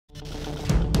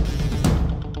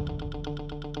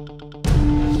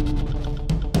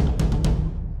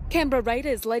Canberra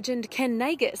Raiders legend Ken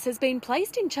Negas has been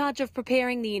placed in charge of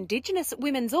preparing the Indigenous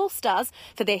Women's All Stars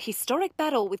for their historic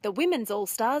battle with the Women's All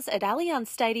Stars at Allianz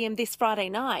Stadium this Friday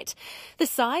night. The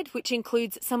side, which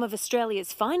includes some of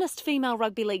Australia's finest female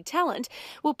rugby league talent,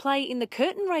 will play in the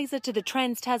curtain raiser to the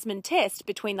Trans-Tasman Test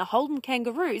between the Holden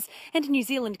Kangaroos and New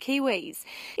Zealand Kiwis.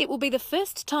 It will be the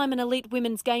first time an elite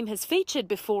women's game has featured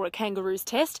before a Kangaroos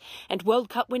Test, and World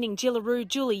Cup winning Jillaroo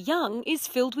Julie Young is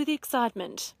filled with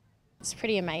excitement. It's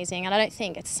pretty amazing, and I don't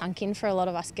think it's sunk in for a lot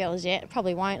of us girls yet. It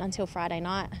probably won't until Friday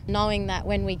night. Knowing that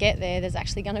when we get there, there's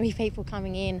actually going to be people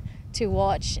coming in to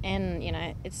watch, and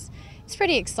it's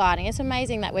pretty exciting. It's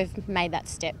amazing that we've made that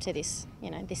step to this,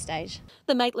 this stage.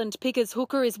 The Maitland Pickers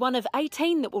hooker is one of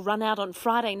 18 that will run out on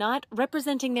Friday night,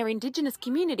 representing their Indigenous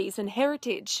communities and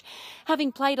heritage.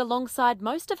 Having played alongside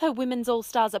most of her Women's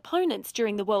All-Stars opponents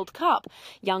during the World Cup,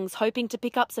 Young's hoping to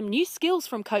pick up some new skills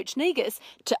from Coach Negas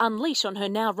to unleash on her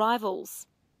now rivals.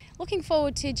 Looking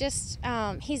forward to just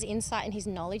his insight and his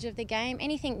knowledge of the game.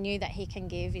 Anything new that he can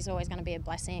give is always going to be a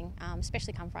blessing,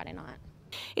 especially come Friday night.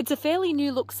 It's a fairly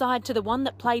new look side to the one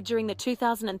that played during the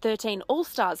 2013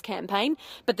 All-Stars campaign,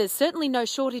 but there's certainly no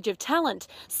shortage of talent,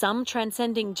 some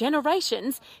transcending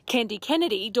generations. Candy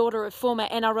Kennedy, daughter of former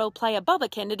NRL player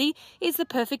Bubba Kennedy, is the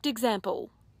perfect example.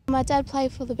 My dad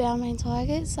played for the Balmain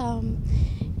Tigers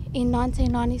in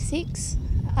 1996.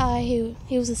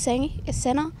 He was a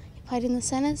centre. He played in the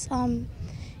centres.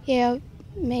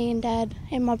 Me and Dad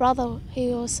and my brother,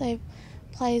 he also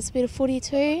plays a bit of footy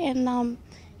too, and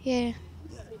it's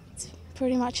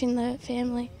pretty much in the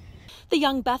family. The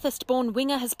young Bathurst-born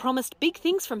winger has promised big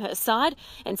things from her side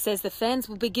and says the fans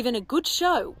will be given a good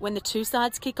show when the two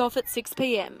sides kick off at 6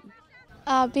 p.m.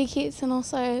 Big hits and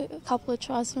also a couple of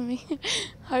tries for me,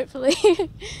 hopefully.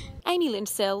 Amy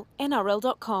Lindsell,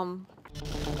 NRL.com.